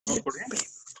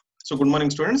So good morning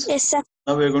students. Yes, sir.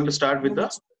 Now we are going to start with the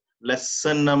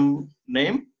lesson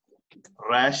name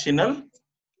rational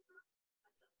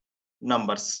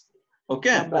numbers.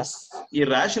 Okay. ಈ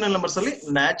rational numbers ಅಲ್ಲಿ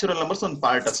natural numbers ಒಂದು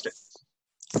part ಅಷ್ಟೇ.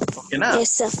 ಓಕೆನಾ?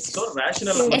 Yes, sir. So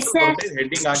rational numbers Yes, sir.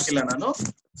 Heading ಹಾಕಿಲ್ಲ ನಾನು.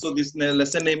 So this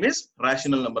lesson name is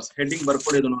rational numbers. Heading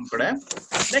ಬರ್ಕೊಳ್ಳಿ ಇದನ್ನ ಒಂದ್ ಕಡೆ.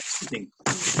 Next thing.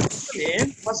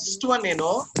 ಫಸ್ಟ್ ಒನ್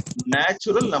ಏನು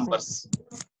natural numbers.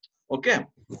 Okay,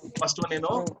 first one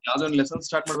ಏನು ಯಾವ್ದೋ ಒಂದು ಲೆಸನ್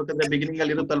ಸ್ಟಾರ್ಟ್ ಮಾಡ್ಬೇಕಂದ್ರೆ ಬಿಗಿನಿಂಗ್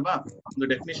ಅಲ್ಲಿ ಇರುತ್ತಲ್ವಾ, ಒಂದು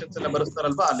ಡೆಫಿನೇಷನ್ಸ್ ಎಲ್ಲ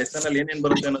ಬರುತ್ತಾರಲ್ವಾ, ಆ ಲೆಸನ್ ಅಲ್ಲಿ ಏನೇನ್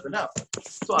ಬರುತ್ತೆ ಅನ್ನೋದನ್ನ,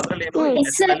 ಸೊ ಅದ್ರಲ್ಲಿ ಏನು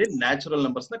ಲೆಸನ್ ಅಲ್ಲಿ ನ್ಯಾಚುರಲ್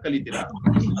ನಂಬರ್ಸ್ ನ ಕಲಿತೀರಾ.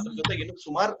 ಅದ್ರ ಜೊತೆಗೆ ಇನ್ನು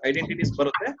ಸುಮಾರು ಐಡೆಂಟಿಟೀಸ್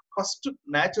ಬರುತ್ತೆ. ಫಸ್ಟ್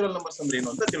ನ್ಯಾಚುರಲ್ ನಂಬರ್ಸ್ ಅಂದ್ರೆ ಏನು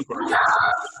ಅಂತ ತಿಳ್ಕೊಳ್ಳೋಣ.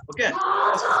 Okay,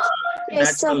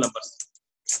 natural numbers.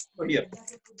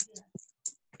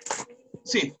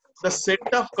 See, the set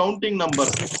of counting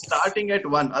numbers starting at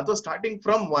 1 ಅಥವಾ starting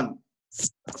from 1,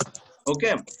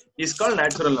 okay, is called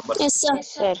natural numbers. Yes,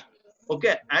 sir.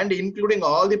 Okay, and including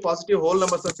all the positive whole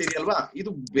numbers ಅಂತ ಇದೆಯಲ್ವಾ, ಇದು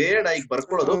ಬೇಡ ಈಗ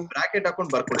ಬರ್ಕೊಳ್ಳೋದು, ಬ್ರಾಕೆಟ್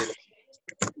ಹಾಕೊಂಡು ಬರ್ಕೊಳ್ಳೋದು.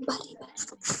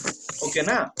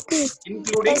 ಓಕೆನಾ?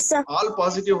 Including all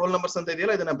positive hole numbers ಅಂತ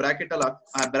ಇದೆಯಲ್ಲ, ಇದನ್ನ ಬ್ರಾಕೆಟ್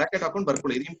ಹಾಕೊಂಡು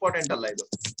ಬರ್ಕೊಳ್ಳಿ. ಇದು ಇಂಪಾರ್ಟೆಂಟ್ ಅಲ್ಲ ಇದು.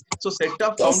 So set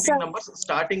of counting numbers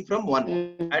starting from 1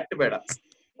 at ಬೇಡ.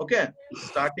 Okay,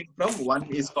 starting from 1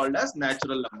 is called as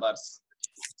natural numbers.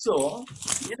 So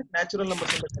ಏನಕ್ಕೆ ನ್ಯಾಚುರಲ್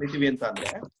ನಂಬರ್ಸ್ ಅಂತ ಕರಿತೀವಿ ಅಂತ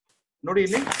ಅಂದ್ರೆ, ನೋಡಿ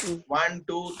ಇಲ್ಲಿ 1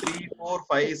 2 3 4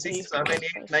 5 6 7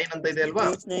 8 9 ಅಂತ ಇದೆ ಅಲ್ವಾ,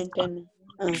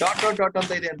 ಡಾಟ್ ಡಾಟ್ ಡಾಟ್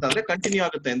ಅಂತ ಇದೆ ಅಂತ ಅಂದ್ರೆ ಕಂಟಿನ್ಯೂ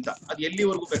ಆಗುತ್ತೆ ಅಂತ. ಅದು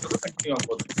ಎಲ್ಲಿವರೆಗೂ ಬೇಕಾದ್ರೂ ಕಂಟಿನ್ಯೂ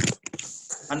ಆಗ್ಬೋದು.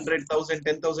 100,000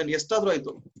 10,000 ಎಷ್ಟಾದ್ರೂ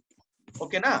ಆಯ್ತು.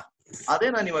 ಓಕೆನಾ? ಅದೇ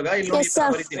ನಾನು ಇವಾಗ ಇಲ್ಲಿ ನೋಡಿ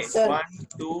ಬರೀತೀನಿ 1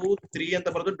 2 3 ಅಂತ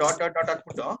ಬರೆದು ಡಾಟ್ ಡಾಟ್ ಡಾಟ್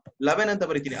ಹಾಕ್ಬಿಟ್ಟು 11 ಅಂತ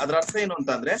ಬರೀತೀನಿ. ಅದ್ರ ಅರ್ಥ ಏನು ಅಂತ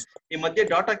ಅಂದ್ರೆ, ಈ ಮಧ್ಯೆ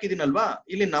ಡಾಟ್ ಹಾಕಿದೀನಲ್ವಾ,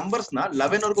 ಇಲ್ಲಿ ನಂಬರ್ಸ್ ನ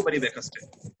 11 ವರೆಗೂ ಬರೀಬೇಕಷ್ಟೇ.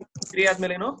 3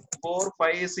 ಆದ್ಮೇಲೆ ಏನು 4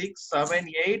 5 6 7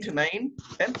 8 9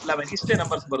 10 11 ಇಷ್ಟೇ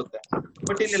ನಂಬರ್ಸ್ ಬರುತ್ತೆ.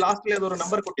 ಬಟ್ ಇಲ್ಲಿ ಲಾಸ್ಟ್ ಅಲ್ಲಿ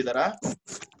ನಂಬರ್ ಕೊಟ್ಟಿದಾರಾ?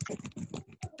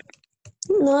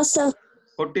 No, sir.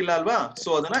 ಕೊಟ್ಟಿಲ್ಲ ಅಲ್ವಾ? ಸೊ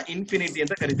ಅದನ್ನ ಇನ್ಫಿನಿಟಿ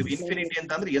ಅಂತ ಕರಿತೀವಿ. ಇನ್ಫಿನಿಟಿ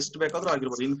ಅಂತ ಅಂದ್ರೆ ಎಷ್ಟು ಬೇಕಾದ್ರೂ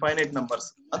ಆಗಿರ್ಬೋದು, ಇನ್ಫೈನೈಟ್ ನಂಬರ್ಸ್.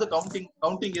 ಅದು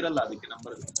ಕೌಂಟಿಂಗ್ ಇರಲ್ಲ ಅದಕ್ಕೆ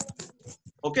ನಂಬರ್.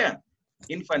 ಓಕೆ,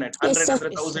 ಇನ್ಫೈನೈಟ್ 100 ಅಂದ್ರೆ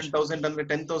 1000 1000 ಅಂದ್ರೆ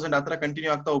 10,000 ಆತರ ಕಂಟಿನ್ಯೂ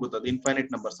ಆಗ್ತಾ ಹೋಗುತ್ತೆ. ಅದು ಇನ್ಫೈನೈಟ್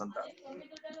ನಂಬರ್ಸ್ ಅಂತ.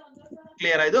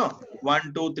 ಕ್ಲಿಯರ್ ಆಯ್ತು? 1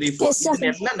 2 3 4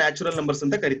 ಇದನ್ನೆಲ್ಲ ನ್ಯಾಚುರಲ್ ನಂಬರ್ಸ್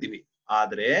ಅಂತ ಕರಿತೀವಿ.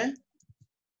 ಆದ್ರೆ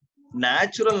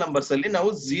ನ್ಯಾಚುರಲ್ ನಂಬರ್ಸ್ ಅಲ್ಲಿ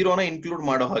ನಾವು ಝೀರೋನ ಇನ್ಕ್ಲೂಡ್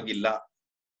ಮಾಡೋ ಹಾಗಿಲ್ಲ.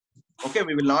 Okay,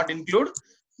 we will not include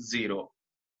zero.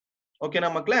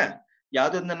 ಓಕೆನಾ ಮಕ್ಳೇ?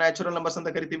 ಯಾವ್ದನ್ನ ನ್ಯಾಚುರಲ್ ನಂಬರ್ಸ್ ಅಂತ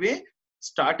ಕರಿತೀವಿ?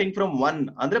 ಸ್ಟಾರ್ಟಿಂಗ್ ಫ್ರಮ್ 1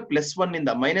 ಅಂದ್ರೆ +1 ಇಂದ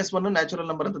 -1 ನ್ಯಾಚುರಲ್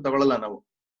ನಂಬರ್ ಅಂತ ತಗೊಳ್ಳಲ್ಲ ನಾವು.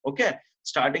 ಓಕೆ,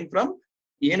 ಸ್ಟಾರ್ಟಿಂಗ್ ಫ್ರಮ್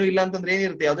ಏನು ಇಲ್ಲ ಅಂತಂದ್ರೆ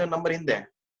ಏನಿರುತ್ತೆ, ಯಾವ್ದೋ ನಂಬರ್ ಹಿಂದೆ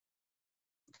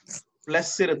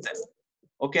ಪ್ಲಸ್ ಇರುತ್ತೆ.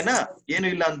 ಓಕೆನಾ? ಏನು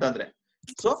ಇಲ್ಲ ಅಂತಂದ್ರೆ.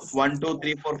 ಸೊ 1 2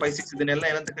 3 4 5 6 ಇದನ್ನೆಲ್ಲ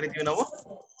ಏನಂತ ಕರಿತೀವಿ ನಾವು?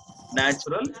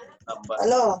 Natural number.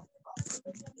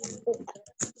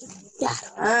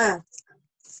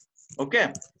 ಓಕೆ,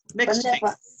 ನೆಕ್ಸ್ಟ್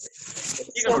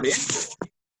ಈಗ ನೋಡಿ,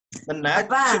 the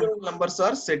natural numbers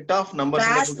are set of numbers.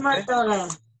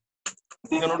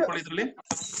 ಈಗ ನೋಡ್ಕೊಳ್ಳಿ ಇದ್ರಲ್ಲಿ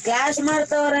ಕ್ಲಾಸ್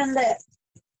ಮಾಡ್ತವ್ರೆ ಅಂದೆ.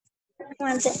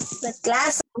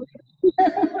 ಕ್ಲಾಸ್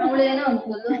ಅವಳೇನೋ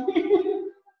ಅನ್ಕೋದು.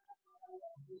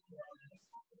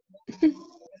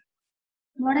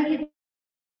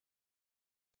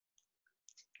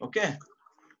 ಓಕೆ,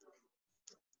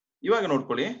 ಇವಾಗ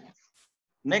ನೋಡ್ಕೊಳ್ಳಿ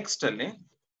ನೆಕ್ಸ್ಟ್ ಅಲ್ಲಿ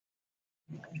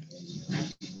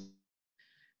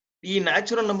ಈ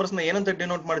ನ್ಯಾಚುರಲ್ ನಂಬರ್ಸ್ ನ ಏನಂತ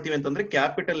ಡಿನೋಟ್ ಮಾಡ್ತೀವಿ ಅಂತಂದ್ರೆ,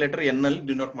 ಕ್ಯಾಪಿಟಲ್ ಲೆಟರ್ ಎನ್ ಅಲ್ಲಿ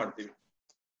ಡಿನೋಟ್ ಮಾಡ್ತೀವಿ.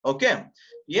 ಓಕೆ,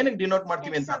 ಏನಕ್ಕೆ ಡಿನೋಟ್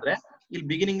ಮಾಡ್ತೀವಿ ಅಂತಂದ್ರೆ, ಇಲ್ಲಿ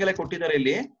ಬಿಗಿನಿಂಗ್ ಅಲ್ಲೇ ಕೊಟ್ಟಿದ್ದಾರೆ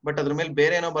ಇಲ್ಲಿ, ಬಟ್ ಅದ್ರ ಮೇಲೆ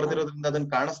ಬೇರೆ ಏನೋ ಬರ್ದಿರೋದ್ರಿಂದ ಅದನ್ನ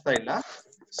ಕಾಣಿಸ್ತಾ ಇಲ್ಲ.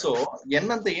 ಸೊ ಎನ್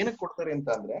ಅಂತ ಏನಕ್ಕೆ ಕೊಡ್ತಾರೆ ಅಂತ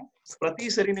ಅಂದ್ರೆ, ಪ್ರತಿ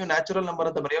ಸರಿ ನೀವು ನ್ಯಾಚುರಲ್ ನಂಬರ್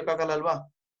ಅಂತ ಬರೆಯೋಕ್ಕಾಗಲ್ಲ ಅಲ್ವಾ?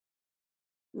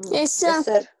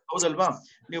 ಹೌದಲ್ವಾ?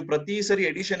 ನೀವು ಪ್ರತಿ ಸರಿ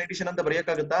ಎಡಿಷನ್ ಅಂತ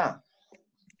ಬರೆಯಕ್ಕಾಗತ್ತಾ?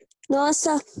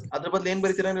 ಅದ್ರ ಬದಲು ಏನ್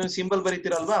ಬರೀತೀರಾ ನೀವು? ಸಿಂಬಲ್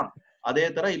ಬರೀತೀರಲ್ವಾ? ಅದೇ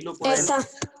ತರ ಇಲ್ಲೂ ಕೂಡ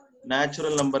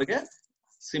ನ್ಯಾಚುರಲ್ ನಂಬರ್ಗೆ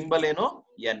ಸಿಂಬಲ್ ಏನು?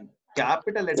 ಎನ್.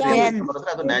 ಕ್ಯಾಪಿಟಲ್ ಲೆಟರ್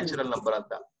ಬರೆದ್ರೆ ಅದು ನ್ಯಾಚುರಲ್ ನಂಬರ್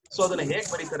ಅಂತ. ಸೊ ಅದನ್ನ ಹೇಗ್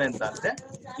ಬರೀತಾರೆ ಅಂತ ಅಂದ್ರೆ,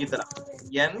 ಈ ತರ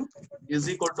ಎನ್ ಇಸ್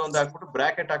ಈಕ್ವಲ್ ಟು ಅಂತ ಹಾಕ್ಬಿಟ್ಟು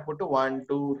ಬ್ರಾಕೆಟ್ ಹಾಕ್ಬಿಟ್ಟು 1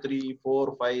 2 3 4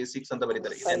 5 6 ಅಂತ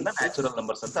ಬರೀತಾರೆ. ಇದೆಲ್ಲ ನ್ಯಾಚುರಲ್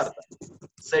ನಂಬರ್ಸ್ ಅಂತ ಅರ್ಥ.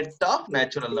 Set of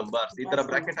natural numbers. ಈ ತರ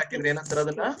ಬ್ರಾಕೆಟ್ ಹಾಕಿದ್ರೆ ಏನಂತಾರೆ?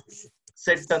 ಅದನ್ನ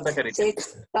ಸೆಟ್ ಅಂತ ಕರೀತೀವಿ.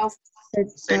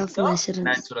 Set of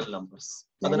natural numbers.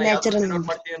 ಅದನ್ನ ಯಾವ್ದ್ರಲ್ಲಿ ಡಿನೋಟ್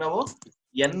ಮಾಡ್ತೀವಿ ನಾವು?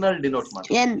 ಎನ್ ಅಲ್ಲಿ ಡಿನೋಟ್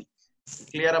ಮಾಡ್ತೀವಿ.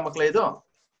 ಕ್ಲಿಯರ್ ಮಕ್ಕಳ ಇದು?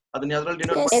 ಅದನ್ನ ಯಾವ್ದ್ರಲ್ಲಿ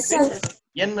ಡಿನೋಟ್ ಮಾಡ್ತೀವಿ?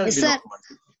 ಎನ್ ಅಲ್ಲಿ ಡಿನೋಟ್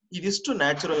ಮಾಡ್ತೀವಿ. ಇದಿಷ್ಟು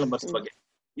ನ್ಯಾಚುರಲ್ ನಂಬರ್ಸ್ ಬಗ್ಗೆ.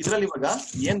 ಇದ್ರಲ್ಲಿ ಇವಾಗ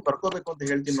ಏನ್ ಬರ್ಕೋಬೇಕು ಅಂತ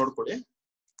ಹೇಳ್ತೀನಿ ನೋಡ್ಕೊಳ್ಳಿ.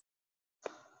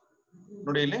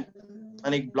 ನೋಡಿ ಇಲ್ಲಿ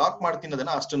ನಾನೀಗ ಬ್ಲಾಕ್ ಮಾಡ್ತೀನಿ,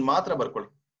 ಅದನ್ನ ಅಷ್ಟನ್ನ ಮಾತ್ರ ಬರ್ಕೊಳ್ಳಿ.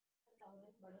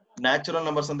 ನ್ಯಾಚುರಲ್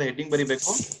ನಂಬರ್ಸ್ ಅಂತ ಹೆಡ್ಡಿಂಗ್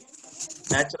ಬರಿಬೇಕು.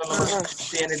 ನ್ಯಾಚುರಲ್ ನಂಬರ್ಸ್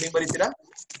ಏನ್ heading ಬರೀತೀರಾ?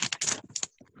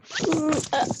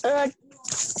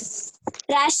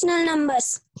 rational numbers.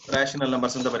 Rational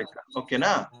numbers ಅಂತ ಬರೀತೀರಾ.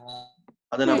 ಓಕೆನಾ?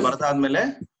 ಅದನ್ನ ಬರ್ದಾದ್ಮೇಲೆ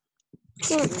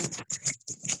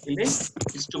ಇಲ್ಲಿ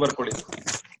ಇಷ್ಟು ಬರ್ಕೊಳ್ಳಿ.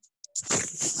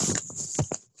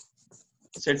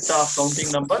 set of counting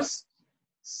numbers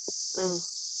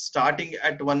starting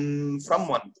at 1 from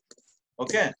 1.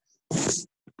 Okay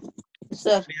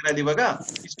sir clear ಆದ ಇವಾಗ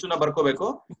ಇಷ್ಟನ್ನ ಬರ್ಕೋಬೇಕು.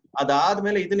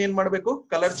 ಅದಾದ್ಮೇಲೆ ಇದನ್ನ ಏನ್ ಮಾಡ್ಬೇಕು,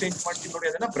 ಕಲರ್ ಚೇಂಜ್ ಮಾಡ್ತೀನಿ ನೋಡಿ,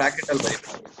 ಅದನ್ನ ಬ್ರಾಕೆಟ್ ಅಲ್ಲಿ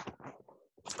ಬರೀಬೇಕು.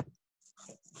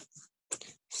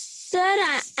 Sir,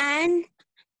 and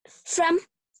from.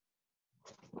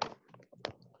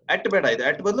 ಅಟ್ ಬೇಡ, ಇದು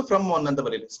ಅಟ್ ಬದಲು ಫ್ರಮ್ 1 ಅಂತ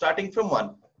ಬರೀಲಿ. Starting from 1.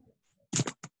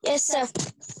 Yes, sir.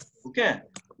 Okay,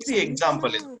 ಇದು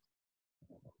ಎಕ್ಸಾಂಪಲ್ ಇದು.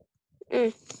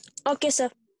 Okay, sir.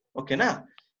 ಓಕೆನಾ?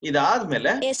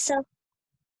 ಇದಾದ್ಮೇಲೆ Yes, sir.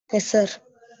 Yes sir.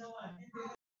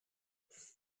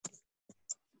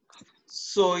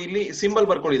 So ಇಲ್ಲಿ ಸಿಂಬಲ್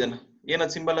ಬರ್ಕೊಳ್ಳಿ. ಇದನ್ನ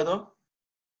ಏನದ್ ಸಿಂಬಲ್ ಅದು?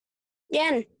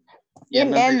 N. ಏನ್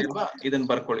ಅಂತ ಹೇಳಿಲ್ವಾ, ಇದನ್ನ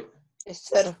ಬರ್ಕೊಳ್ಳಿ. Yes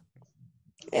sir.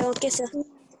 Okay, sir.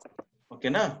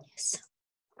 ಓಕೆನಾ?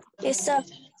 Yes, sir.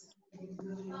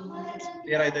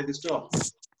 ಕ್ಲಿಯರ್ ಆಯ್ತಾ ಇದಿಷ್ಟು?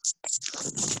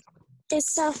 Yes,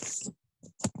 sir.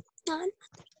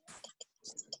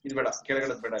 ಇದು ಬೇಡ,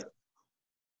 ಕೆಳಗಡೆ ಬೇಡ.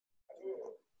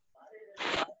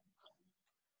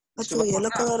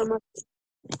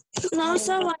 No,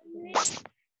 sir.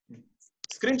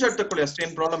 ಸ್ಕ್ರೀನ್ ಶಾಟ್ ತಕೊಳ್ಳಿ,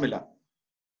 ಅಷ್ಟೇನ್ ಪ್ರಾಬ್ಲಮ್ ಇಲ್ಲ.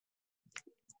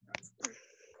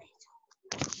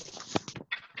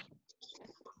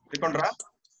 ತಿಳ್ಕೊಂಡ್ರಾ?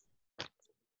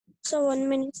 So 1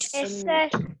 minute. Yes, sir.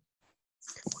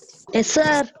 Yes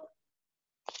sir.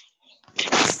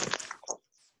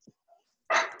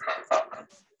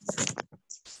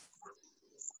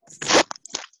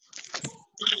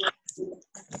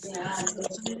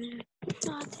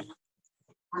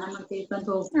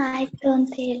 ಆಯ್ತು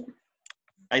ಅಂತ ಹೇಳಿ.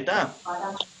 ಆಯ್ತಾ?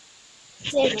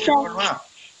 Yes, sir. ನೋಡ್ವಾ?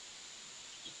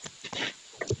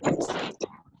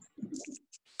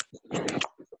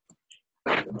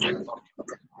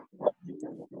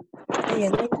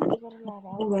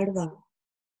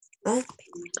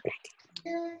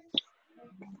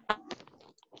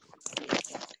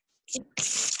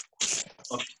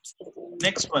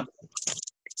 Next one.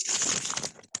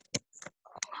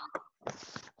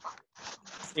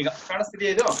 ಈಗ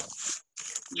ಕಾಣಿಸ್ತಿದೆಯಾ ಇದು?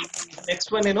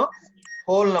 ನೆಕ್ಸ್ಟ್ ಒನ್ ಏನು?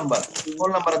 Whole number.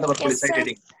 ಹೋಲ್ ನಂಬರ್ ಅಂತ ಬರ್ಕೊಳ್ಳಿ ಸೈಡ್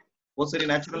ಹೆಡಿಂಗ್. ಹೋದ್ ಸರಿ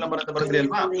ನ್ಯಾಚುರಲ್ ನಂಬರ್ ಅಂತ ಬರೆದ್ರಿ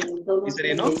ಅಲ್ವಾ? ಈ ಸರಿ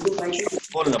ಏನು?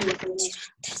 Whole number.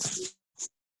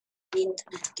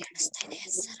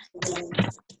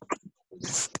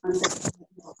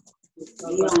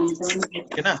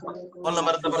 ಓಕೆನಾ? ಹೋಲ್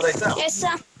ನಂಬರ್ ಅಂತ ಬರ್ದಾಯ್ತಾ? Yes,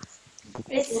 sir.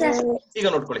 Yes, sir. ಈಗ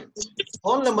ನೋಡ್ಕೊಳ್ಳಿ,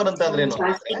 ಹೋಲ್ ನಂಬರ್ ಅಂತ ಅಂದ್ರೆ ಏನು?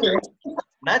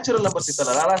 ನ್ಯಾಚುರಲ್ ನಂಬರ್ಸ್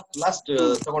ಇತ್ತಲ್ಲ, ಲಾಸ್ಟ್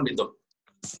ತಗೊಂಡಿದ್ದು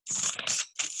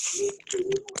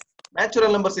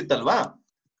ನ್ಯಾಚುರಲ್ ನಂಬರ್ಸ್ ಇತ್ತಲ್ವಾ,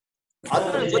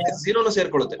 ಅದ್ರ ಜೊತೆ ಝೀರೋನು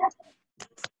ಸೇರ್ಕೊಳ್ಳುತ್ತೆ.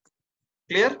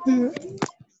 ಕ್ಲಿಯರ್?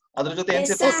 ಅದ್ರ ಜೊತೆ ಏನ್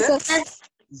ಸೇರ್ಕೊಳ್ಳುತ್ತೆ?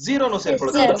 ಝೀರೋನು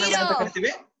ಸೇರ್ಕೊಳ್ಳುತ್ತೆ. ಅದನ್ನ ಏನಂತ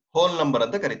ಕರಿತೀವಿ? ಹೋಲ್ ನಂಬರ್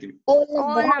ಅಂತ ಕರಿತೀವಿ. All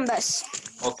numbers.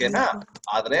 ಓಕೆನಾ?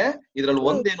 ಆದ್ರೆ ಇದ್ರಲ್ಲಿ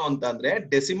ಒಂದೇನು ಅಂತ ಅಂದ್ರೆ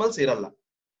ಡೆಸಿಮಲ್ಸ್ ಇರಲ್ಲ.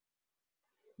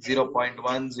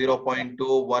 0.1, 0.2,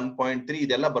 1.3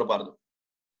 ಇದೆಲ್ಲ ಬರಬಾರ್ದು.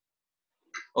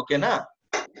 ಓಕೆನಾ?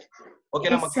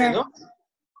 ಓಕೆನಾ ಮಕ್ಕಳು?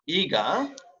 ಈಗ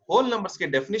ಹೋಲ್ ನಂಬರ್ಸ್ಗೆ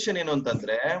ಡೆಫಿನಿಷನ್ ಏನು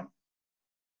ಅಂತಂದ್ರೆ,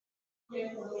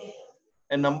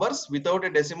 numbers without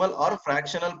A decimal R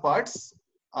fractional parts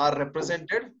R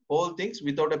represented hole things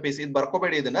without A piece. ಇದು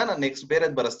ಬರ್ಕೋಬೇಡಿ, ಇದನ್ನ ನಾನು ನೆಕ್ಸ್ಟ್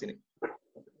ಬೇರೆದ್ ಬರೆಸ್ತೀನಿ.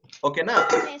 ಓಕೆನಾ?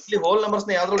 ಇಲ್ಲಿ ಹೋಲ್ ನಂಬರ್ಸ್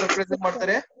ನ ಯಾವ್ದ್ರಲ್ಲಿ ರೆಪ್ರೆಸೆಂಟ್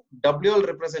ಮಾಡ್ತಾರೆ? ಡಬ್ಲ್ಯೂ ಅಲ್ಲಿ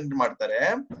ರೆಪ್ರೆಸೆಂಟ್ ಮಾಡ್ತಾರೆ.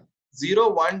 0,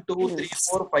 1, 2, 3,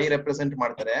 4, 5 ರೆಪ್ರೆಸೆಂಟ್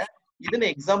ಮಾಡ್ತಾರೆ. ಇದನ್ನ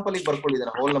ಎಕ್ಸಾಂಪಲ್ ಗೆ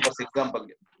ಬರ್ಕೊಂಡಿದ್ದಾನೆ, ಹೋಲ್ ನಂಬರ್ಸ್ ಎಕ್ಸಾಂಪಲ್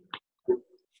ಗೆ.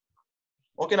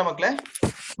 ಓಕೆನಾ ಮಕ್ಳೇ?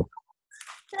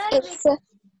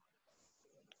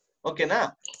 ಓಕೆನಾ?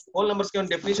 ಹೋಲ್ ನಂಬರ್ಸ್ಗೆ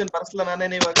ಒಂದು ಡೆಫಿನಿಷನ್ ಬರ್ಸಲ್ಲ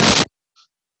ನಾನೇನೆ ಇವಾಗ.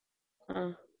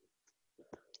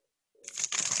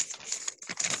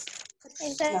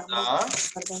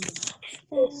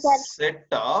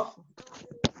 Set of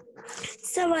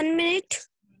So 1 minute.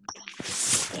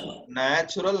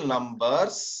 natural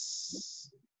numbers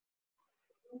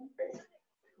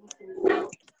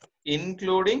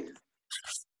including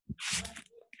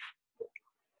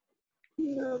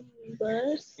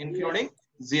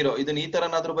zero. ಇದನ್ನ ಈ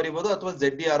ತರನಾದ್ರೂ ಬರಿಬಹುದು ಅಥವಾ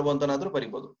ZDRO ಅಂತನಾದ್ರೂ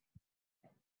ಬರಿಬಹುದು.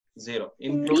 Zero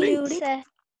including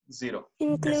zero.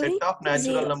 A set of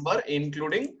natural number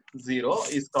including zero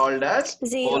is called as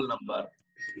whole number.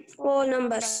 Whole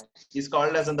numbers. Is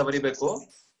called as ಅಂತ ಬರಿಬೇಕು.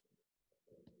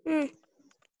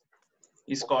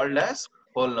 Is called as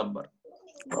whole number.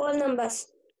 Whole numbers.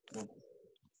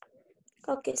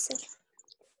 Okay, sir.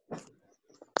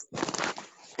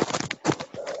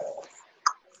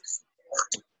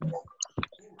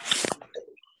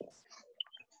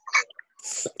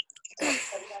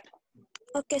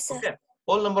 Okay, sir. Okay.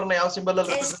 Whole number ನ ಯಾವ symbol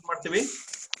ಅಲ್ಲಿ represent ಮಾಡ್ತೀವಿ?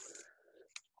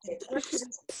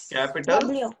 Capital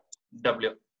W.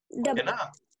 ಓಕೆನಾ?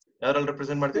 ಯಾರಲ್ಲಿ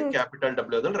represent ಮಾಡ್ತೀವಿ? Capital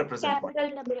W ದಲ್ಲಿ ರೆಪ್ರೆಸೆಂಟ್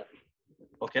ಮಾಡ್ತೀವಿ.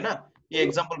 ಓಕೆನಾ? ಈ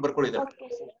ಎಕ್ಸಾಂಪಲ್ ಬರ್ಕೊಳ್ಳಿದೆ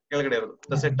ಕೆಳಗಡೆ ಇರೋದು.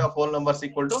 The set of whole numbers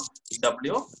equal to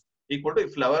W equal to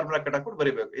flower bracket ಹಾಕ್ಬಿಟ್ಟು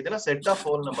ಬರಿಬೇಕು. ಇದನ್ನ ಸೆಟ್ ಆಫ್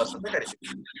ಹೋಲ್ ನಂಬರ್ಸ್ ಅಂತ ಕರಿತೀವಿ.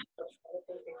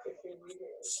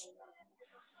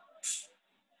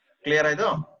 ಕ್ಲಿಯರ್ ಆಯ್ತು?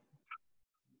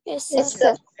 Yes, Yes, sir.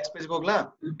 sir. Next page ಹೋಗ್ಲಾ?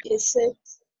 Yes, sir.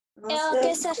 Yeah,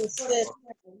 okay, sir. Yes, sir.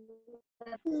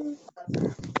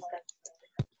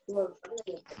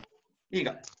 ಈಗ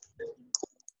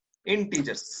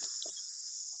integers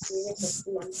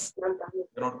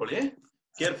ನೋಡ್ಕೊಳ್ಳಿ,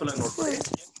 careful ಆಗಿ ನೋಡ್ಕೊಳ್ಳಿ.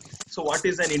 So what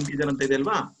is an integer ಅಂತ ಇದೆ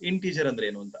ಅಲ್ವಾ? ಇಂಟೀಜರ್ ಅಂದ್ರೆ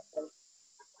ಏನು ಅಂತ,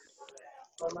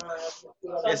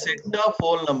 a set of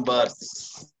whole numbers,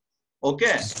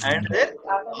 okay, and their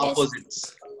opposites.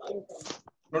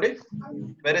 ನೋಡಿ,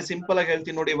 ವೆರಿ ಸಿಂಪಲ್ ಆಗಿ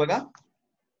ಹೇಳ್ತೀನಿ ನೋಡಿ. ಇವಾಗ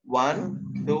 1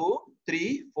 2 3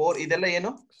 4 ಇದೆಲ್ಲ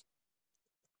ಏನು?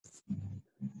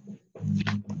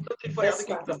 2 3 4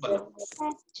 ಯಾವ್ದಕ್ಕೆ example?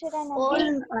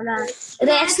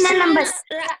 Rational numbers.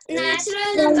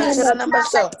 Natural numbers. Natural numbers,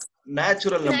 sir.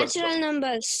 Natural numbers. Natural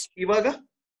numbers. ಇವಾಗ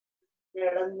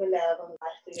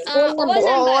Whole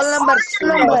Whole numbers.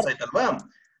 numbers. ಆಯ್ತಲ್ವಾ?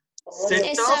 Set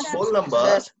Yes, of sir. Hole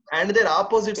numbers and there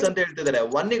opposites ಅಂತ ಹೇಳ್ತಿದ್ದಾರೆ.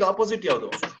 1 ಗೆ ಆಪೋಸಿಟ್ ಯಾವುದು?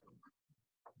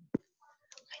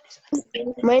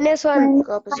 -1. -1.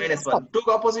 2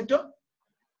 ಗೆ ಆಪೋಸಿಟ್?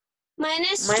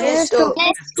 -2.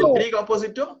 3 ಗೆ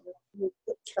ಆಪೋಸಿಟ್?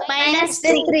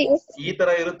 -3. ಈ ತರ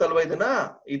ಇರುತ್ತಲ್ವಾ?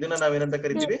 ಇದನ್ನ ನಾವೇನಂತ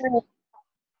ಕರಿತೀವಿ?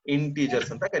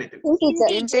 ಇಂಟೀಜರ್ಸ್ ಅಂತ ಕರಿತೀವಿ.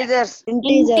 Integers.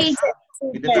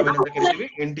 ಇದನ್ನ ನಾವೇನಂತ ಕರಿತೀವಿ?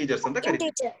 ಇಂಟೀಜರ್ಸ್ ಅಂತ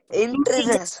ಕರಿತೀವಿ.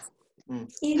 Integers.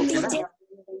 Integer.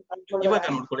 ಇವಾಗ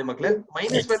ನೋಡ್ಕೊಳ್ಳಿ ಮಕ್ಳೇ,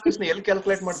 ಮೈನಸ್ ವ್ಯಾಲ್ಯೂಸ್ ನ ಎಲ್ಲಿ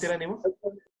ಕ್ಯಾಲ್ಕುಲೇಟ್ ಮಾಡ್ತೀರಾ ನೀವು?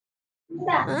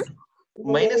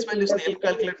 ಮೈನಸ್ ವ್ಯಾಲ್ಯೂಸ್ ನ ಎಲ್ಲಿ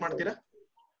ಕ್ಯಾಲ್ಕುಲೇಟ್ ಮಾಡ್ತೀರಾ?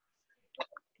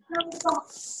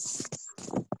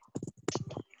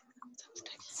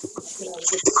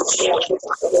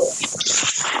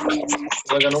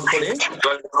 ಇವಾಗ ನೋಡ್ಕೊಳ್ಳಿ,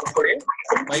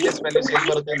 ಮೈನಸ್ ವ್ಯಾಲ್ಯೂಸ್ ಎಲ್ಲಿ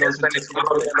ಬರುತ್ತೆ ಅಂತ ಒಂದ್ಸಲ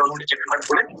ಚೆಕ್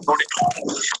ಮಾಡ್ಕೊಳ್ಳಿ.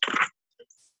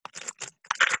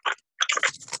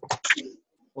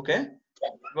 ಓಕೆ,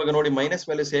 ಇವಾಗ ನೋಡಿ ಮೈನಸ್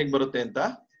ವ್ಯಾಲ್ಯೂಸ್ ಹೇಗ್ ಬರುತ್ತೆ ಅಂತ.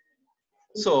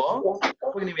 ಸೊ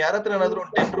ಇವಾಗ ನೀವ್ ಯಾರ ಹತ್ರ ಏನಾದ್ರು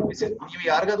 10 ರೂಪೀಸ್, ನೀವು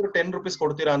ಯಾರಿಗಾದ್ರೂ 10 ರೂಪೀಸ್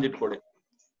ಕೊಡ್ತೀರಾ ಅಂತ ಇಟ್ಕೊಳ್ಳಿ.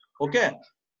 ಓಕೆ,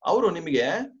 ಅವರು ನಿಮಗೆ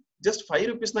ಜಸ್ಟ್ 5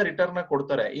 ರೂಪೀಸ್ ನ ರಿಟರ್ನ್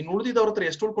ಕೊಡ್ತಾರೆ. ಇನ್ನು ಉಳಿದಿದ್ದವ್ರ ಹತ್ರ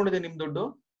ಎಷ್ಟು ಉಳ್ಕೊಂಡಿದೆ ನಿಮ್ ದುಡ್ಡು?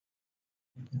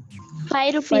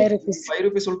 5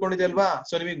 ರೂಪೀಸ್ ಉಳ್ಕೊಂಡಿದೆ ಅಲ್ವಾ?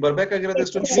 ಸೊ ನಿಮಗೆ ಬರ್ಬೇಕಾಗಿರೋದು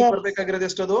ಎಷ್ಟು? ನಿಮಗೆ ಬರ್ಬೇಕಾಗಿರೋದು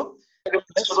ಎಷ್ಟದು?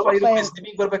 +5 ರೂಪೀಸ್.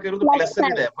 ನಿಮಗೆ ಬರ್ಬೇಕಾಗಿರೋದು ಪ್ಲಸ್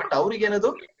ಇದೆ, ಬಟ್ ಅವ್ರಿಗೆ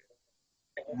ಏನದು?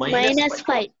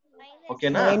 -5.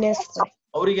 ಓಕೆನಾ?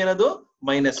 ಅವ್ರಿಗೆ ಏನದು?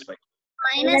 -5.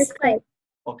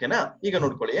 ಓಕೆನಾ? ಈಗ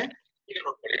ನೋಡ್ಕೊಳ್ಳಿ,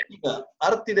 ಈಗ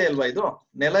ಅರ್ಥ ಇದೆ ಅಲ್ವಾ? ಇದು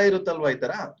ನೆಲ ಇರುತ್ತಲ್ವಾ ಈ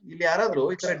ತರ, ಇಲ್ಲಿ ಯಾರಾದ್ರೂ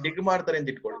ಈ ತರ ಡಿಗ್ ಮಾಡ್ತಾರೆ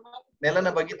ಅಂತ ಇಟ್ಕೊಳ್ಳಿ, ನೆಲನ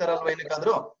ಬಗಿತಾರಲ್ವಾ,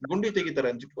 ಏನಕ್ಕಾದ್ರೂ ಗುಂಡಿ ತೆಗಿತಾರೆ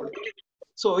ಅಂತ ಇಟ್ಕೊಳ್ಳಿ.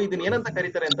 ಸೊ ಇದನ್ನ ಏನಂತ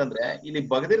ಕರೀತಾರೆ ಅಂತಂದ್ರೆ, ಇಲ್ಲಿ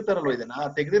ಬಗದಿರ್ತಾರಲ್ವ, ಇದನ್ನ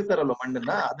ತೆಗೆದಿರ್ತಾರಲ್ವ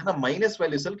ಮಣ್ಣನ್ನ, ಅದನ್ನ ಮೈನಸ್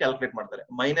ವ್ಯಾಲ್ಯೂಸ್ ಅಲ್ಲಿ ಕ್ಯಾಲ್ಕುಲೇಟ್ ಮಾಡ್ತಾರೆ.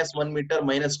 -1 ಮೀಟರ್,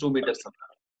 -2 ಮೀಟರ್ಸ್ ಅಂತ.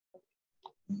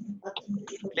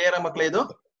 ಕ್ಲಿಯರ್ ಮಕ್ಳೇ ಇದು?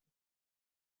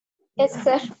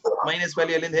 ಮೈನಸ್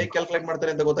ವ್ಯಾಲ್ಯೂ ಅಲ್ಲಿಂದ ಹೇಗೆ ಕ್ಯಾಲ್ಕುಲೇಟ್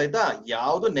ಮಾಡ್ತಾರೆ ಅಂತ ಗೊತ್ತಾಯ್ತಾ?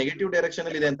 ಯಾವ್ದು ನೆಗೆಟಿವ್ ಡೈರೆಕ್ಷನ್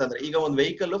ಅಲ್ಲಿ ಇದೆ ಅಂತಂದ್ರೆ, ಈಗ ಒಂದು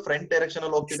ವೆಹಿಕಲ್ ಫ್ರಂಟ್ ಡೈರೆಕ್ಷನ್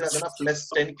ಅಲ್ಲಿ ಹೋಗ್ತಿದ್ರೆ ಅದನ್ನ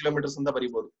 +10 ಕಿಲೋಮೀಟರ್ಸ್ ಅಂತ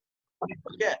ಬರೀಬಹುದು.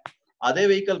 ಓಕೆ, ಅದೇ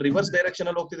ವೆಹಿಕಲ್ ರಿವರ್ಸ್ ಡೈರೆಕ್ಷನ್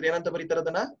ಅಲ್ಲಿ ಹೋಗ್ತಿದ್ರೆ ಏನಂತ ಬರೀತಾರೆ?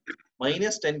 ಅದನ್ನ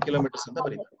 -10 ಕಿಲೋಮೀಟರ್ಸ್ ಅಂತ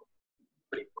ಬರೀತಾರೆ.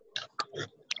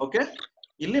 ಓಕೆ,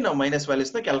 ಇಲ್ಲಿ ನಾವು ಮೈನಸ್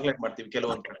ವ್ಯಾಲ್ಯೂಸ್ ನ ಕ್ಯಾಲ್ಕುಲೇಟ್ ಮಾಡ್ತೀವಿ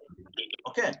ಕೆಲವೊಂದು ಕಡೆ.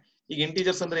 ಓಕೆ, ಈಗ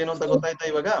ಇಂಟೀಜರ್ಸ್ ಅಂದ್ರೆ ಏನು ಅಂತ ಗೊತ್ತಾಯ್ತಾ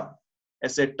ಇವಾಗ? A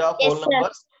set of whole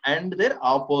numbers and there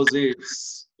opposites.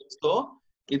 So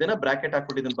ಇದನ್ನ ಬ್ರಾಕೆಟ್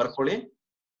ಹಾಕ್ಬಿಟ್ಟು ಇದನ್ನ ಬರ್ಕೊಳ್ಳಿ.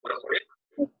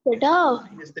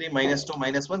 -3 -2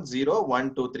 -1 0 1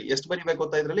 2 3 ಎಷ್ಟು ಬರಿಬೇಕು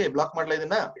ಗೊತ್ತಾ? ಇದ್ರಲ್ಲಿ ಬ್ಲಾಕ್ ಮಾಡ್ಲಾ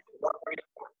ಇದನ್ನ?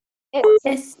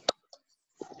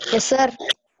 Yes, sir.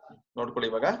 ನೋಡ್ಕೊಳ್ಳಿ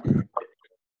ಇವಾಗ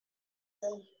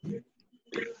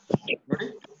ನೋಡಿ,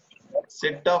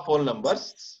 set of whole numbers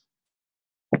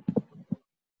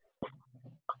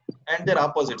and there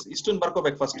opposites. ಇಷ್ಟನ್ನ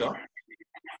ಬರ್ಕೋಬೇಕು first.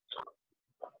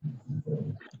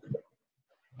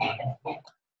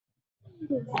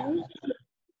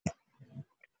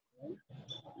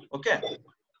 Okay,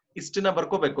 ಇಷ್ಟನ್ನ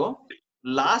ಬರ್ಕೋಬೇಕು.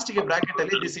 Last ಗೆ ಬ್ರಾಕೆಟ್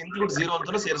ಅಲ್ಲಿ ದಿಸ್ ಇನ್ಕ್ಲೂಡ್ 0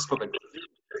 ಅಂತಾನು ಸೇರಿಸ್ಕೋಬೇಕು.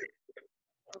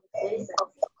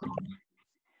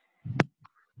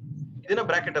 ಇದನ್ನ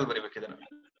ಬ್ರಾಕೆಟ್ ಅಲ್ಲಿ ಬರೀಬೇಕು ಇದನ್ನ.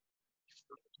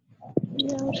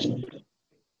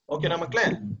 ಓಕೆನಾ ಮಕ್ಳೇ?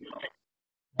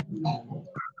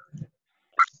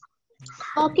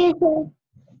 Okay, sir.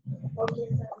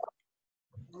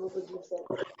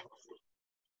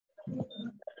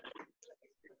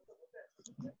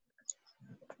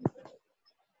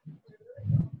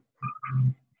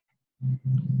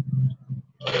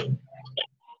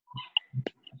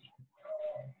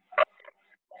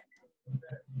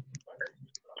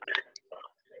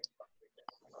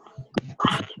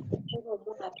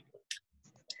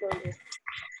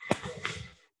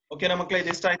 ಓಕೆನಾ ಮಕ್ಳೇ? ಇದು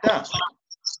ಇಷ್ಟ ಆಯ್ತಾ?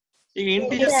 ಈಗ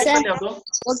ಇಂಟೀಜರ್ ಸಿಂಬಲ್ ಯಾವುದು?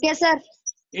 Okay, sir.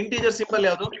 ಇಂಟೀಜರ್ ಸಿಂಬಲ್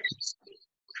ಯಾವುದು?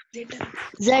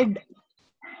 Z.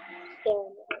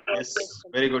 S,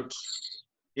 very good.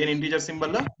 ಏನ್ integer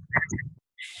symbol?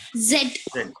 Z.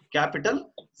 Capital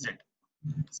Z.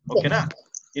 ಓಕೆನಾ?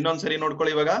 ಇನ್ನೊಂದ್ಸರಿ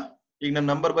ನೋಡ್ಕೊಳ್ಳಿ. ಇವಾಗ ಈಗ ನಾನು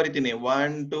ನಂಬರ್ ಬರಿತೀನಿ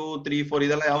 1 2 3 4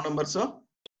 ಇದೆಲ್ಲ ಯಾವ numbers?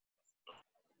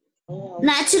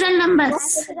 Natural numbers.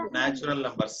 Natural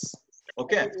numbers.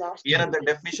 Okay, ಏನಂತ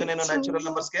ಡೆಫಿನಿಷನ್ ಏನು natural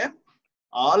ನಂಬರ್ಸ್ಗೆ?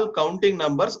 All counting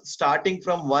numbers starting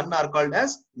from 1 are called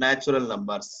as natural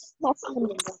numbers.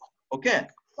 Okay,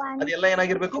 ಅದೆಲ್ಲ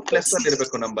ಏನಾಗಿರ್ಬೇಕು? ಪ್ಲಸ್ ಅಲ್ಲಿ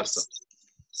ಇರಬೇಕು ನಂಬರ್ಸ್.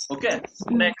 ಓಕೆ,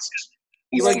 ನೆಕ್ಸ್ಟ್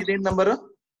ಇವಾಗ ಇದೇನ್ number?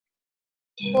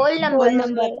 Whole number.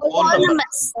 Whole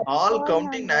numbers. All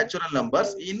counting natural numbers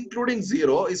including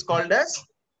 0 is called as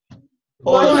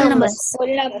whole numbers.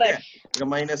 Whole number. ಈಗ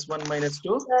 -1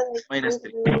 -2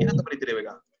 -3 ಏನಂತ ಬರೀತೀರಿ ಇವಾಗ?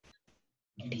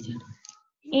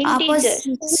 Integer.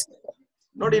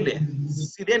 ನೋಡಿ ಇಲ್ಲಿ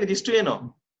ಇದೇನಿದೆ? ಇಷ್ಟು ಏನು?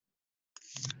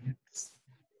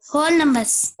 Whole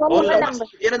numbers. Whole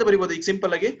numbers. ಏನಂತ ಬರೀಬಹುದು ಈಗ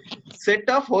ಸಿಂಪಲ್ ಆಗಿ?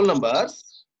 Set of whole numbers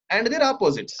and there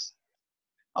opposites.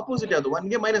 Opposite ಯಾವುದು? 1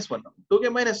 ಗೆ -1, 2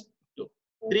 ಗೆ -2,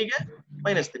 3 ಗೆ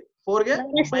 -3, 4 ಗೆ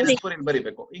 -4 ಇಲ್ಲಿ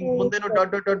ಬರೀಬೇಕು. ಹಿಂಗ್ ಮುಂದೆನೂ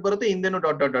ಡಾಟ್ ಡಾಟ್ ಡಾಟ್ ಬರುತ್ತೆ, ಹಿಂದೆನೂ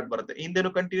ಡಾಟ್ ಡಾಟ್ ಡಾಟ್ ಬರುತ್ತೆ. ಹಿಂದೆನೂ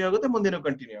ಕಂಟಿನ್ಯೂ ಆಗುತ್ತೆ, ಮುಂದೆನೂ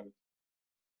ಕಂಟಿನ್ಯೂ ಆಗುತ್ತೆ.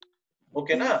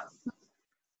 ಓಕೆನಾ?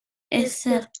 Yes,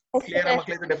 sir. ಕ್ಲಿಯರ್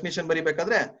ಮಕ್ಕಳಿಗೆ ಡೆಫಿನಿಷನ್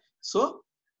ಬರೀಬೇಕಾದ್ರೆ? ಸೊ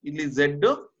ಇಲ್ಲಿ Z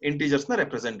ಇಂಟಿಜರ್ಸ್ ನ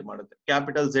ರೆಪ್ರೆಸೆಂಟ್ ಮಾಡುತ್ತೆ.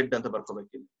 ಕ್ಯಾಪಿಟಲ್ Z ಅಂತ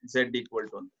ಬರ್ಕೋಬೇಕು ಇಲ್ಲಿ. Z ಈಕ್ವಲ್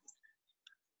ಟು ಅಂತ.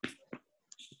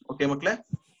 ಓಕೆ ಮಕ್ಕಳೇ?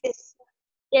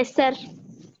 Yes, sir.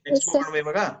 ನೆಕ್ಸ್ಟ್ ಮಾಡೋಣ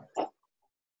ಇವಾಗ.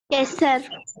 Yes, sir.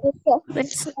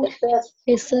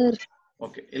 Yes, sir.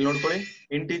 Okay, ಇಲ್ಲಿ ನೋಡ್ಕೊಳ್ಳಿ,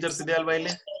 ಇಂಟಿಜರ್ಸ್ ಇದೆ ಅಲ್ವಾ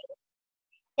ಇಲ್ಲಿ?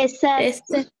 Yes, sir. Yes,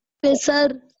 sir. Yes, sir.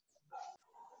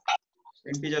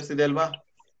 Integers ಇದೆ ಅಲ್ವಾ?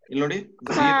 ಇಲ್ಲಿ ನೋಡಿ,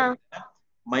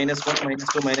 -1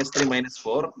 -2 -3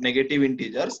 -4 ನೆಗೆಟಿವ್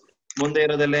ಇಂಟಿಜರ್ಸ್. ಮುಂದೆ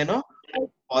ಇರೋದೆಲ್ಲ ಏನು?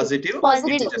 Positive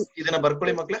integers. ಇದನ್ನ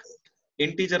ಬರ್ಕೊಳ್ಳಿ ಮಕ್ಕಳೇ.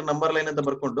 ಇಂಟಿಜರ್ ನಂಬರ್ ಲೈನ್ ಅಂತ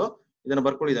ಬರ್ಕೊಂಡು ಇದನ್ನ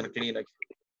ಬರ್ಕೊಳ್ಳಿ. ಇದನ್ನ ಕ್ಲೀನ್ ಆಗಿ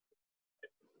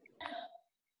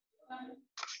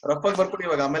ರಫ್ ಆಗಿ ಬರ್ಕೊಳ್ಳಿ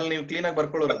ಇವಾಗ. ಆಮೇಲೆ ನೀವು ಕ್ಲೀನ್ ಆಗಿ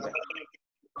ಬರ್ಕೊಳ್ಳೋರಂತೆ.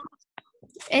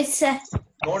 Yes, sir.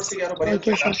 ನೋಟ್ಸ್ ಯಾರು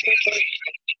ಬರೆಯೋದು?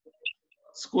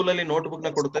 ಸ್ಕೂಲ್ ಅಲ್ಲಿ ನೋಟ್ ಬುಕ್ ನ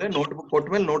ಕೊಡ್ತಾರೆ. ನೋಟ್ ಬುಕ್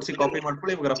ಕೊಟ್ಮೇಲೆ ನೋಟ್ಸ್ ಕಾಪಿ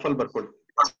ಮಾಡ್ಕೊಳ್ಳಿ. ಇವಾಗ ರಫ್ ಅಲ್ಲಿ ಬರ್ಕೊಳ್ಳಿ.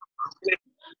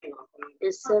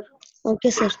 Yes, sir.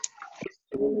 Okay, sir.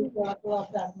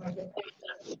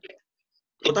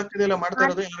 ಗೊತ್ತಾಗ್ತಿದೆಯಲ್ಲ ಮಾಡ್ತಾ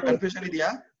ಇರೋದು? ಏನಾದ್ರು ಕನ್ಫ್ಯೂಷನ್ ಇದೆಯಾ?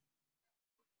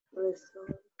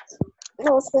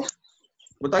 No, sir.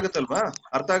 ಗೊತ್ತಾಗುತ್ತಲ್ವಾ?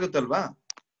 ಅರ್ಥ ಆಗುತ್ತಲ್ವಾ?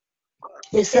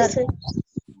 Yes, sir.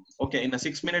 ಓಕೆ, ಇನ್ನ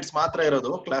 6 ಮಿನಿಟ್ಸ್ ಮಾತ್ರ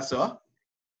ಇರೋದು ಕ್ಲಾಸ್.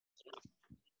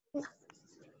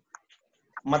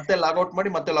 ಮತ್ತೆ ಲಾಗ್ಔಟ್ ಮಾಡಿ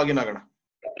ಮತ್ತೆ ಲಾಗಿನ್ ಆಗೋಣ.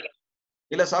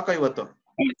 ಇಲ್ಲ ಸಾಕಾ ಇವತ್ತು?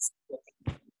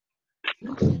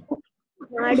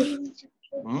 ಮಾಡಿ.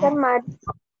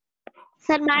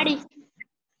 ಸರ್ ಮಾಡಿ.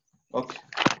 ಓಕೆ,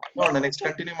 ನೋಡೋಣ. ನೆಕ್ಸ್ಟ್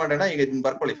ಕಂಟಿನ್ಯೂ ಮಾಡೋಣ. ಈಗ ಇದನ್ನ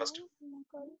ಬರ್ಕೊಳ್ಳಿ ಫಸ್ಟ್.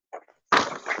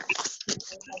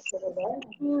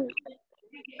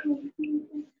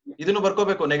 ಇದನ್ನು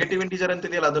ಬರ್ಕೋಬೇಕು. ನೆಗೆಟಿವ್ ಇಂಟಿಜರ್ ಅಂತ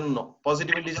ಇದೆಯಲ್ಲ ಅದನ್ನು,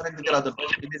 ಪಾಸಿಟಿವ್ ಇಂಟಿಜರ್ ಅಂತ ಇದೆಯಲ್ಲ ಅದನ್ನು.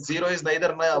 ಇಲ್ಲಿ 0 ಇಸ್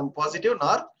ನೈದರ್ ಪಾಸಿಟಿವ್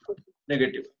ನಾರ್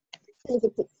ನೆಗೆಟಿವ್.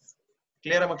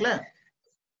 ಕ್ಲಿಯರ್ ಮಕ್ಕಳೇ?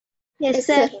 Yes,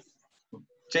 sir.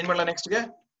 ಚೇಂಜ್ ಮಾಡಲ ನೆಕ್ಸ್ಟ್ ಗೆ?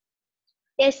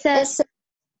 Yes, sir.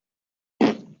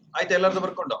 ಆಯ್ತು, ಎಲ್ಲರದು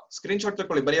ಬರ್ಕೊಂಡು ಸ್ಕ್ರೀನ್ ಶಾಟ್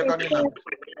ತಗೊಳ್ಳಿ. ಬರೆಯೋಕ್ಕಾಗಲಿಲ್ಲ?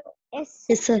 Yes.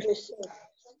 Yes, sir.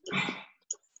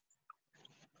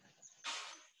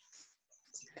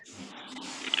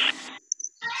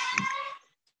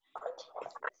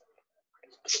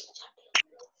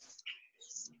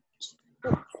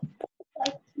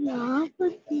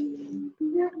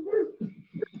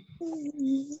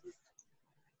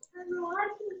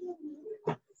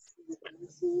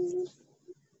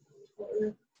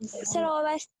 Sir,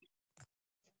 over.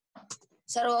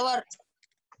 Sir, over.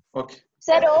 Okay.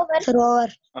 Sir, over. Sir, over.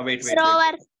 Wait Sir,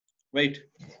 over. Wait.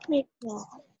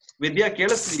 ವಿದ್ಯಾ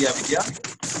ಕೇಳಿಸ್ತಿದ್ಯಾ? ವಿದ್ಯಾ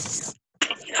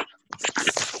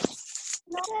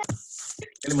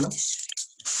ಹೇಳಿ ಮೇಡಮ್.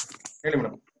 ಹೇಳಿ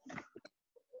ಮೇಡಮ್.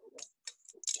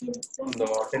 ಒಂದು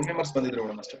 10 ಮೆಂಬರ್ಸ್ ಬಂದಿದ್ರು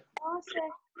ಮೇಡಮ್ ಅಷ್ಟೇ.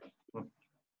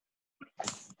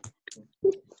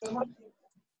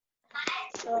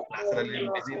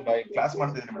 ಕ್ಲಾಸ್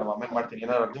ಮಾಡ್ತಿದ್ದೀನಿ ಮೇಡಮ್, ಆಮೇಲೆ ಮಾಡ್ತೀನಿ.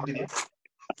 ಏನಾದ್ರು ಅರ್ಜೆಂಟ್ ಇದೆಯಾ?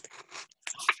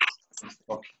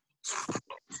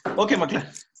 ಓಕೆ ಮಕ್ಕಳೇ,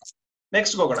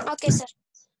 ನೆಕ್ಸ್ಟ್ ಹೋಗೋಣ. Okay, sir.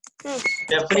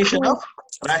 Definition of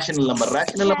rational number.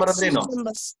 Rational number ಅಂದ್ರೆ ಏನು?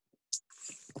 Numbers.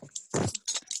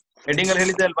 ಹೆಡಿಂಗ್ ಅಲ್ಲಿ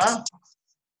ಹೇಳಿದ್ದೆ ಅಲ್ವಾ?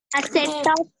 A set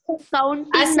of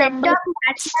counting numbers,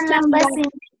 natural numbers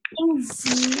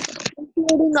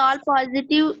including all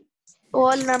positive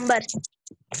whole numbers.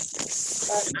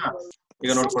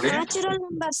 ಈಗ ನೋಡ್ಕೊಳ್ಳಿ, Natural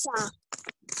numbers.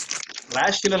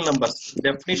 Rational numbers.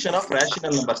 Definition of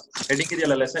rational numbers heading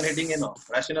ಇದೆಯಲ್ಲ, lesson heading ಏನು?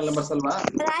 Rational numbers ಅಲ್ವಾ?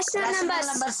 Rational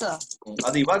numbers.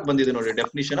 ಅದು ಇವಾಗ ಬಂದಿದೆ ನೋಡಿ.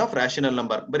 Definition of rational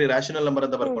number. ಬರೀ ರಾಷನಲ್ ನಂಬರ್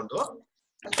ಅಂತ ಬರ್ಕೊಂಡು,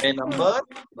 a number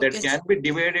that can be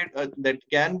divided, that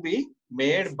can be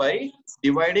made by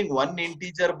dividing one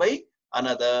integer by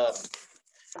another.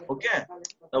 Okay,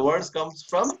 the words comes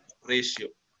from ratio.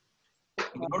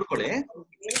 ನೋಡ್ಕೊಳ್ಳಿ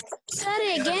Sir,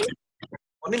 again.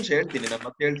 ಒಂದ್ ನಿಮಿಷ ಹೇಳ್ತೀನಿ, ನಾನು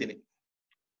ಮತ್ತೆ ಹೇಳ್ತೀನಿ.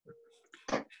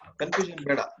 ಕನ್ಫ್ಯೂಷನ್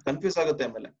ಬೇಡ, ಕನ್ಫ್ಯೂಸ್ ಆಗುತ್ತೆ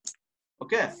ಆಮೇಲೆ.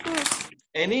 Okay,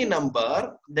 any number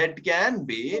that can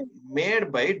be made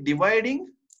by dividing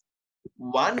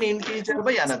one integer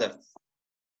by another.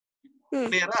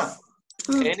 Clear?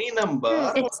 Any number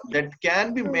that can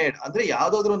be made, ಅಂದ್ರೆ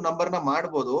ಯಾವ್ದಾದ್ರು ನಂಬರ್ ನ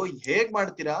ಮಾಡ್ಬೋದು. ಹೇಗ್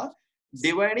ಮಾಡ್ತೀರಾ?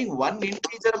 Dividing one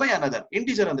integer by another.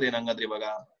 Integer ಅಂದ್ರೆ ಏನಂಗಂದ್ರೆ ಇವಾಗ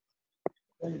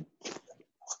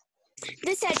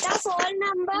The set of all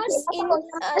numbers in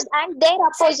and their set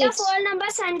opposites. of all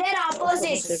numbers and their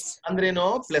opposites. ಅಂದ್ರೇನು?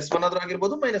 +1 ಆದ್ರೂ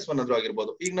ಆಗಿರ್ಬೋದು, -1 ಆದ್ರೂ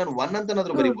ಆಗಿರ್ಬೋದು. ಈಗ ನಾನು 1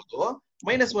 ಅಂತನಾದ್ರೂ ಬರೀಬಹುದು,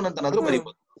 -1 ಅಂತನಾದ್ರೂ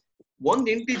ಬರೀಬಹುದು. ಒಂದ್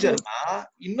ಇಂಟೀಜರ್ ನ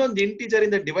ಇನ್ನೊಂದು ಇಂಟೀಜರ್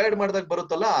ಇಂದ ಡಿವೈಡ್ ಮಾಡಿದಾಗ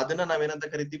ಬರುತ್ತಲ್ಲ, ಅದನ್ನ ನಾವೇನಂತ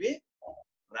ಕರಿತೀವಿ?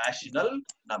 Rational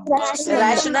number.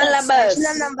 Rational numbers.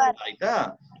 ಆಯ್ತಾ?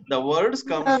 The words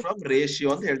come from ratio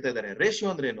ಅಂತ ಹೇಳ್ತಾ ಇದ್ದಾರೆ. ರೇಷಿಯೋ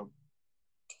ಅಂದ್ರೆ ಏನು?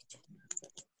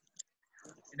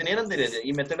 ಇದನ್ನೇನಂತೀರಿ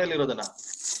ಈ ಮೆಥಡ್ ಅಲ್ಲಿ ಇರೋದನ್ನ?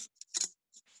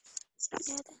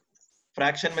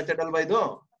 ಫ್ರಾಕ್ಷನ್ ಮೆಥಡ್ ಅಲ್ವಾ ಇದು?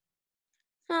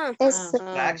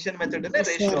 ಫ್ರಾಕ್ಷನ್ ಮೆಥಡ್ ಅಲ್ಲೇ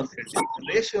ರೇಷಿಯೋ ಅಂತ ಹೇಳ್ತೀವಿ.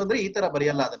 ರೇಷಿಯೋ ಅಂದ್ರೆ ಈ ತರ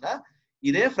ಬರೆಯಲ್ಲ ಅದನ್ನ.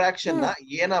 ಇದೇ ಫ್ರಾಕ್ಷನ್ ನ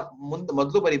ಏನ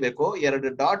ಮೊದ್ಲು ಬರಿಬೇಕು,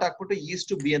 2 ಡಾಟ್ ಹಾಕ್ಬಿಟ್ಟು ಈಸ್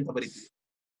ಟು ಬಿ ಅಂತ ಬರಿತೀವಿ.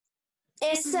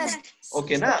 Yes sir.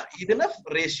 ಓಕೆನಾ? ಇದನ್ನ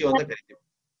ರೇಷಿಯೋ ಅಂತ ಕರಿತೀವಿ.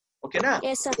 ಓಕೆನಾ?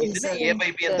 Yes sir. ಇದನ್ನ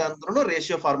A/B ಅಂತ ಅಂದ್ರೂ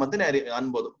ರೇಷಿಯೋ ಫಾರ್ಮ್ ಅಂತಾನೆ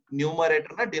ಅನ್ಬೋದು.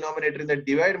 ನ್ಯೂಮರೇಟರ್ ನ ಡಿನಾಮಿನೇಟರ್ ಇಂದ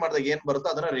ಡಿವೈಡ್ ಮಾಡಿದಾಗ ಏನ್ ಬರುತ್ತೋ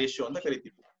ಅದನ್ನ ರೇಷಿಯೋ ಅಂತ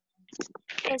ಕರಿತೀವಿ.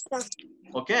 Yes sir.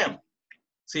 ಓಕೆ,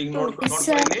 ಈಗ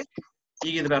ನೋಡ್ಕೊಳ್ಳಿ.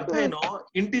 ಈಗ ಇದ್ರ ಅರ್ಥ ಏನು?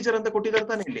 ಇಂಟೀಜರ್ ಅಂತ ಕೊಟ್ಟಿದ್ದಾರೆ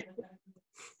ತಾನೆ ಇಲ್ಲಿ.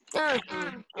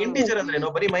 ಇಂಟೀಜರ್ ಅಂದ್ರೆ ಏನು?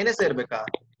 ಬರೀ ಮೈನಸ್ ಇರ್ಬೇಕಾ?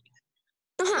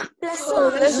 Plus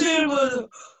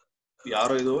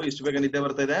ಯಾರೋ ಇದು ಇಷ್ಟು ಬೇಗ ನಿದ್ದೆ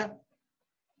ಬರ್ತಾ ಇದೆ?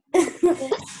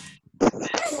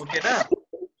 ಓಕೆನಾ?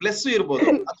 ಪ್ಲಸ್ ಇರ್ಬೋದು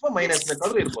ಅಥವಾ ಮೈನಸ್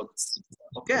ಬೇಕಾದ್ರೂ ಇರ್ಬೋದು.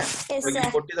 ಓಕೆ,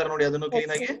 ಕೊಟ್ಟಿದ್ದಾರೆ ನೋಡಿ ಅದನ್ನು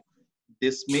ಕ್ಲೀನ್ ಆಗಿ.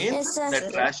 This means that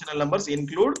rational numbers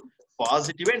include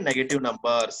positive and negative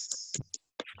numbers.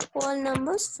 whole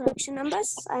numbers, fraction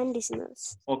numbers and decimals.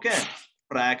 Okay,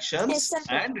 fractions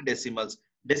and decimals.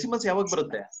 Decimals ಯಾವಾಗ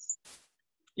ಬರುತ್ತೆ?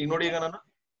 ಈಗ ನೋಡಿ, ಈಗ ನಾನು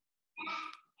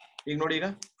ಈಗ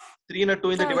 3 ನ 2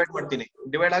 ಇಂದ ಡಿವೈಡ್ ಮಾಡ್ತೀನಿ.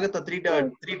 ಡಿವೈಡ್ ಆಗುತ್ತಾ? 3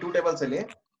 2 ಟೇಬಲ್ಸ್ ಅಲ್ಲಿ?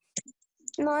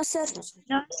 No sir.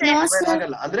 ಡಿವೈಡ್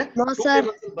ಆಗಲ್ಲ. ಅಂದ್ರೆ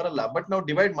ಬರಲ್ಲ, ಬಟ್ ನಾವು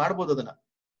ಡಿವೈಡ್ ಮಾಡಬಹುದು. ಅದನ್ನ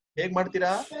ಹೇಗ್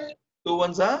ಮಾಡ್ತೀರಾ? 2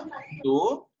 1s 2,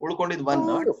 ಉಳ್ಕೊಂಡಿದ್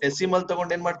 1. ಡೆಸಿಮಲ್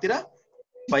ತಗೊಂಡ್ ಏನ್ ಮಾಡ್ತೀರಾ?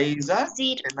 5s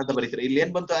 10 ಅಂತ ಬರೀತೀರಾ. ಇಲ್ಲಿ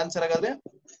ಏನ್ ಬಂತು ಆನ್ಸರ್? ಹಾಗಾದ್ರೆ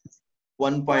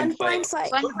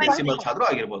 1.5 ಡೆಸಿಮಲ್ಸ್ ಆದ್ರೂ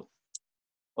ಆಗಿರ್ಬೋದು.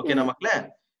 ಓಕೆನಾ ಮಕ್ಳೇ?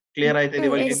 ಕ್ಲಿಯರ್ ಆಯ್ತಾ?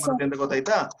 ಇವಾಗ ಏನ್ ಮಾಡುತ್ತೆ ಅಂತ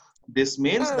ಗೊತ್ತಾಯ್ತಾ? This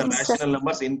means the rational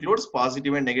numbers includes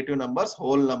positive and negative numbers,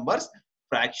 whole numbers,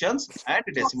 fractions and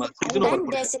decimals. ಇದನ್ನು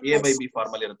ಬರ್ಕೊಳ್ಳಿ. A/B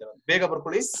ಫಾರ್ಮ್ ಅಲ್ಲಿ ಇರುತ್ತೆ. ಬೇಗ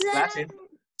ಬರ್ಕೊಳ್ಳಿ. ಕ್ಲಾಸ್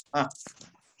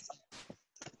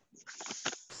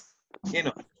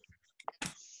ಏನು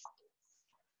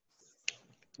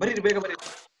ಬರೀರಿ, ಬೇಗ ಬರೀರಿ.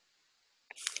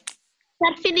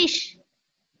 Sir, finish.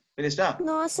 ಫಿನಿಶ್ಡಾ?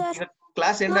 No sir.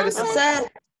 Class end ಆಗುತ್ತೆ. Sir.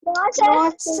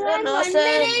 No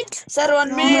sir. Sir,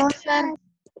 1 minute.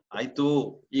 ಆಯ್ತು,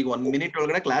 ಈಗ 1 ಮಿನಿಟ್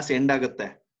ಒಳಗಡೆ ಕ್ಲಾಸ್ ಎಂಡ್ ಆಗುತ್ತೆ.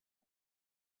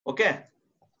 ಓಕೆ,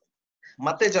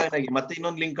 ಮತ್ತೆ ಜಾಯ್ನ್ ಆಗಿ. ಮತ್ತೆ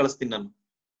ಇನ್ನೊಂದು ಲಿಂಕ್ ಕಳಿಸ್ತೀನಿ ನಾನು.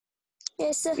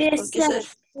 Yes sir.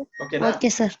 Okay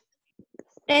sir.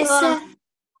 Yes sir.